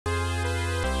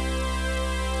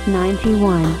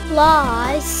91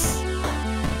 plus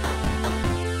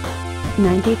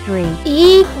 93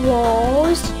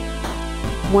 equals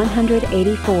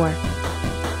 184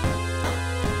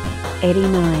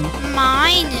 89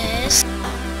 minus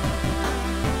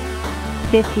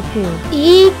 52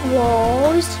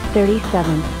 equals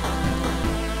 37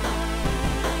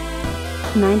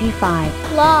 95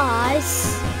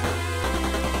 plus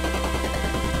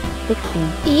 60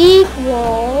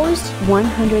 equals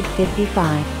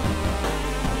 155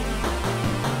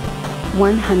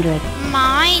 100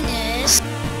 minus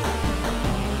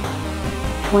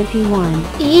 21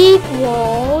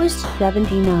 equals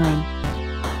 79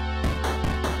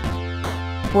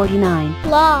 49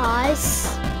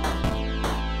 plus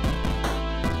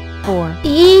 4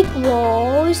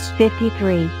 equals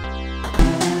 53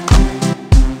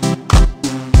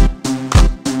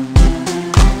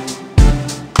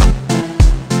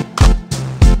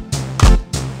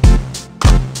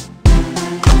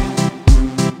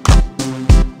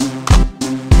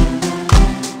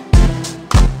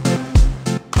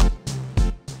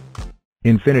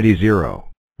 Infinity 0.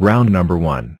 Round number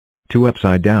 1. 2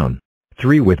 upside down.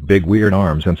 3 with big weird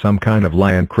arms and some kind of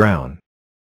lion crown.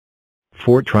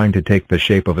 4 trying to take the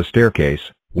shape of a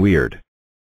staircase, weird.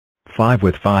 5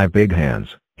 with 5 big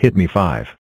hands, hit me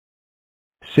 5.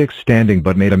 6 standing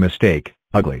but made a mistake,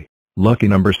 ugly. Lucky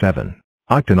number 7.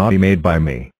 Octonaughty made by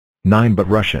me. 9 but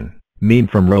Russian, meme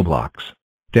from Roblox.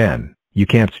 10. You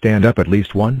can't stand up at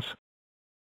least once?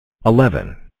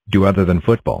 11. Do other than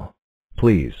football.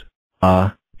 Please.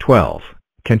 12.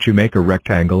 Can't you make a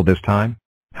rectangle this time?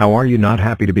 How are you not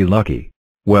happy to be lucky?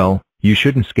 Well, you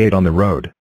shouldn't skate on the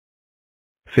road.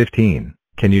 15.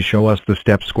 Can you show us the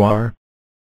step square?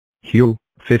 Hugh,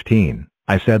 15.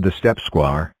 I said the step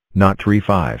square, not tree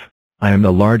 5. I am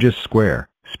the largest square,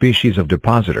 species of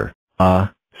depositor.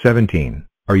 17.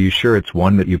 Are you sure it's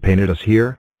one that you painted us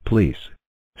here? Please.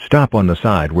 Stop on the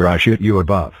side where I shoot you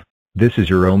above. This is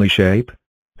your only shape?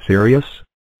 Serious?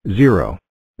 0.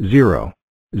 0.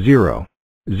 0.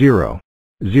 0.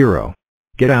 0.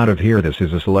 Get out of here, this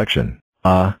is a selection.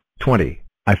 20.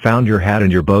 I found your hat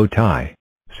and your bow tie.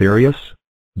 Serious?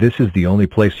 This is the only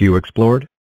place you explored?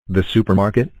 The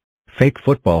supermarket? Fake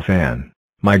football fan.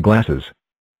 My glasses.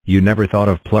 You never thought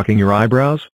of plucking your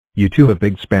eyebrows? You two have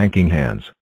big spanking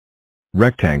hands.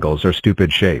 Rectangles are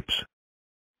stupid shapes.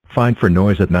 Fine for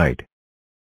noise at night.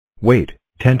 Wait,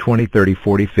 10, 20, 30,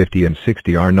 40, 50 and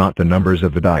 60 are not the numbers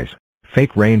of the dice.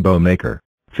 Fake rainbow maker.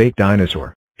 Fake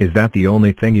dinosaur. Is that the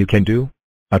only thing you can do?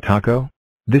 A taco?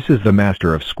 This is the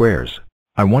master of squares.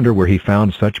 I wonder where he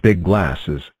found such big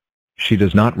glasses. She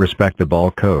does not respect the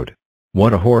ball code.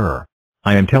 What a horror.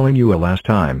 I am telling you a last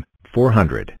time,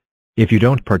 400. If you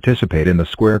don't participate in the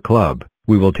square club,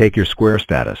 we will take your square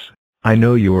status. I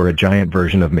know you are a giant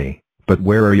version of me, but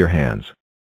where are your hands?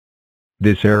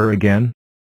 This error again?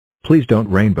 Please don't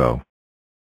rainbow.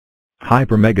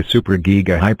 Hyper Mega Super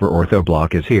Giga Hyper Ortho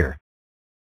Block is here.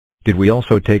 Did we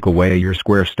also take away your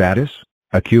square status?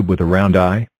 A cube with a round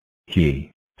eye?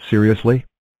 Seriously?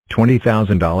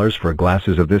 $20,000 for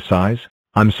glasses of this size?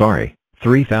 I'm sorry,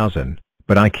 3,000,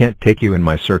 but I can't take you in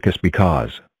my circus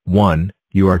because, 1,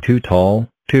 you are too tall,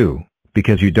 2,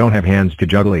 because you don't have hands to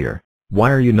juggle here.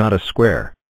 Why are you not a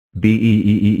square?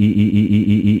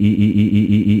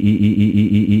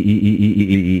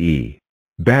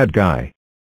 Bad guy.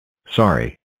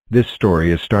 Sorry. This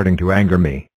story is starting to anger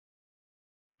me.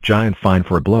 Giant fine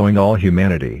for blowing all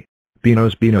humanity.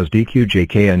 Benos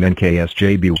DQJK and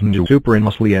NKSJB Super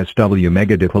Inlessly SW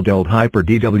Mega Dickeldeld Hyper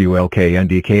DWLK and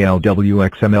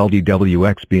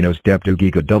DKLWXMLDWX Benos Depto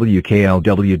Giga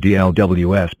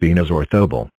WKLWDLWS Benos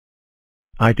Orthobal.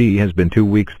 IT has been 2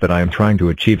 weeks that I am trying to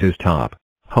achieve his top.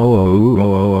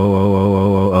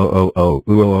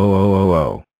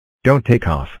 Don't take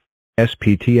off.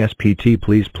 SPT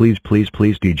please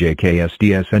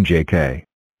DJKSDSNJK.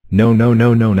 No.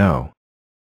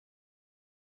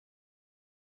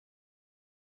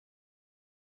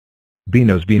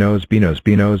 Benos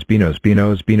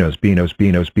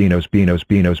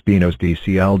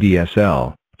DCL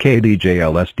DSL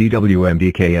KDJLS DWM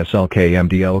DKSL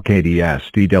KMDL KDS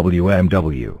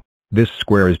DWMW. This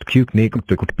square is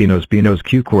Benos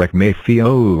Q correct may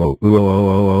fio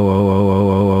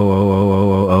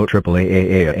triple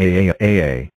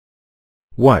A.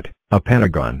 What? A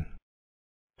pentagon.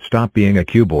 Stop being a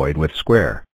cuboid with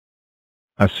square.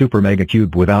 A super mega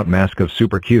cube without mask of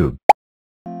super cube.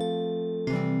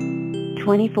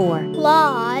 24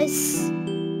 plus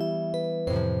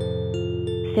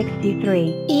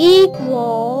 63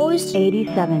 equals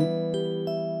 87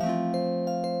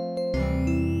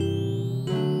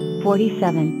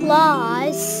 47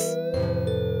 plus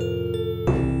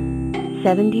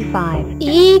 75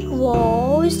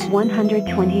 equals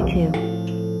 122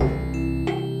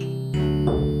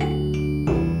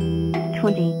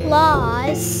 20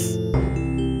 plus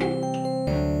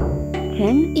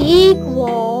 10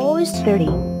 equals 30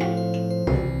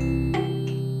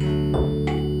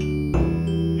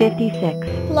 56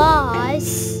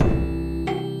 plus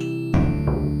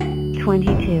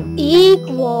 22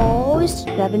 equals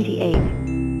 78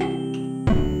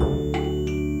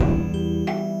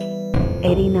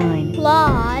 89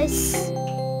 plus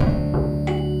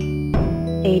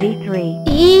 83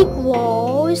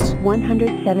 equals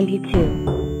 172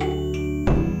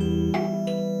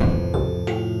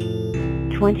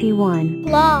 21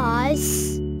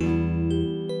 plus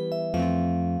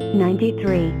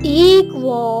 93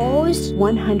 equals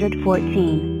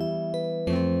 114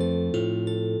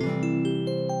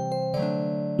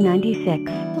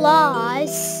 96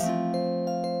 plus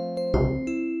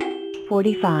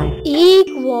 45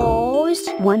 equals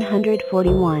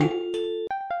 141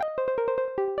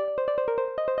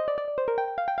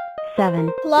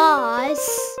 7 plus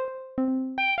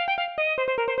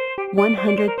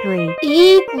 103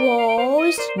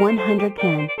 equals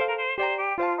 110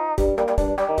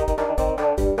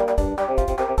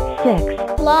 6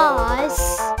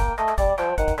 plus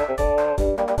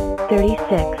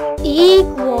 36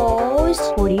 equals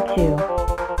 42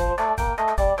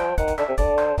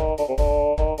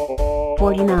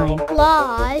 49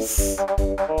 plus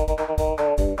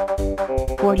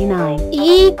 49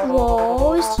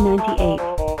 equals 98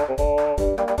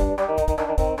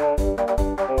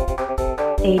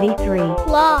 83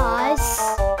 plus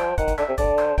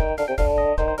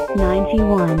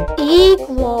 91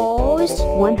 equals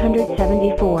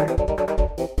 174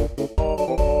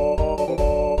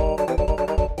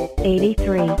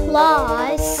 83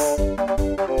 plus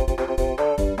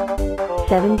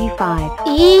 75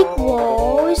 equals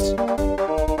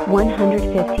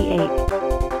 158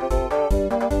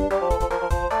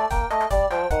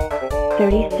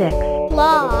 36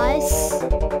 plus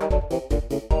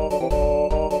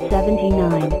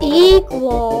 79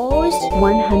 equals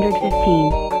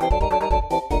 115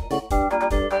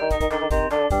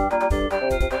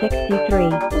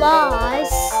 63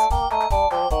 plus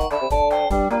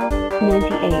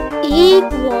 98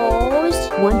 equals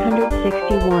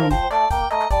 161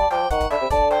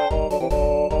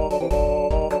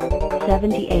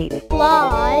 78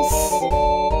 plus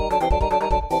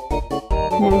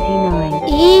 99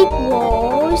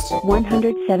 equals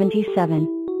 177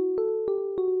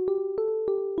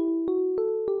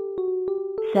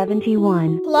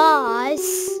 71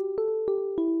 plus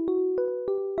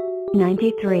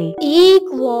 93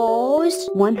 equals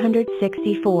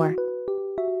 164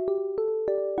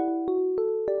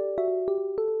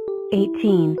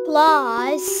 18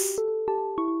 plus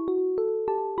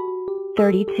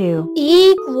 32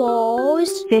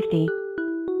 equals 50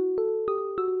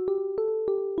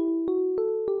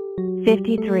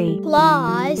 53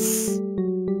 plus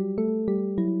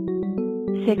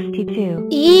 62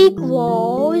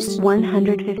 equals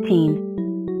 115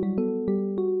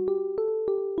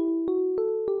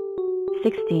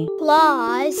 60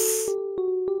 plus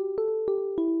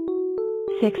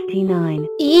 69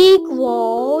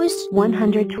 equals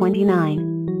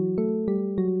 129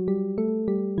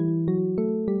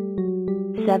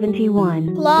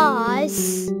 71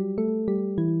 plus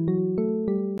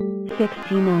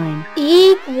 69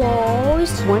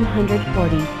 equals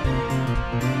 140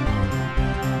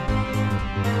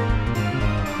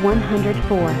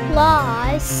 104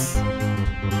 plus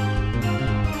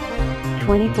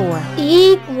 24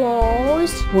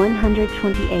 equals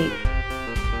 128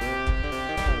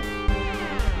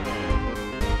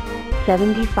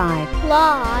 75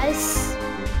 plus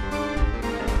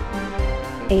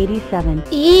 87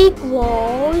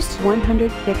 equals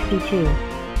 162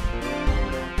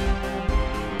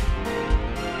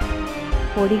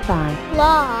 45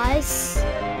 plus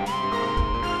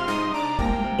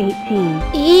 18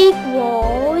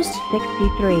 equals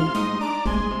 63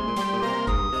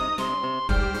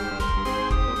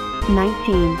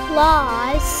 19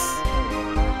 plus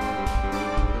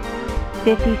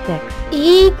 56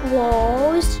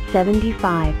 equals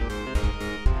 75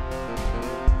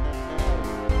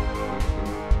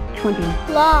 20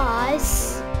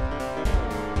 plus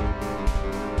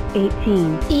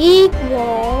 18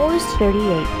 equals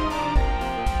 38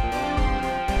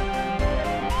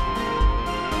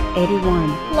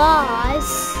 81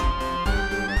 plus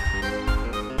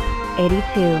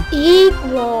 82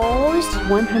 equals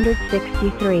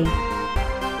 163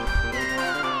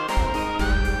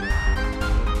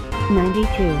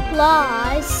 92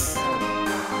 plus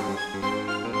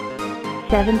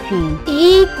 17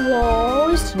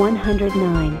 equals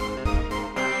 109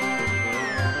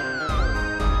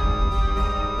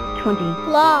 20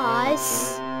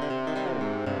 plus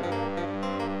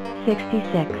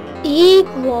 66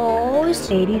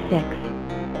 equals 86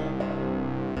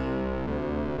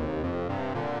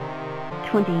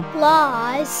 20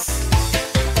 plus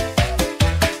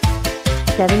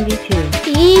 72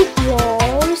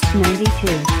 equals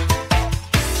 92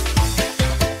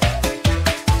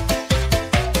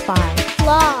 5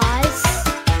 plus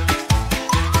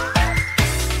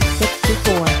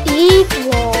 64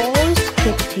 equals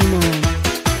 69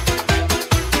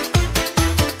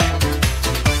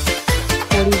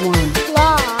 41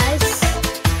 plus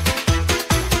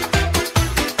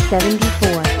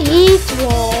 74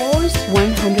 equals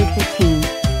 115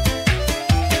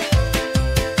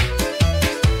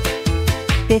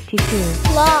 52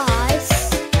 plus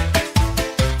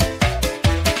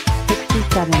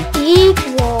 67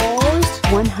 equals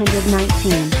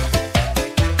 119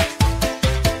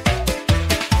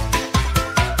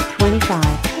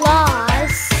 25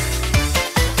 plus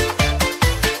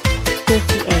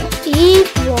 58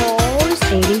 equals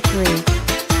 83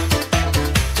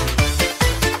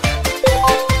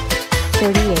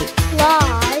 38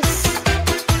 plus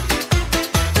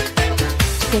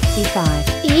 65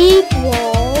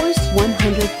 equals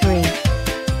 103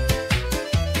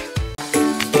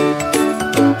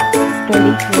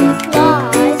 33 plus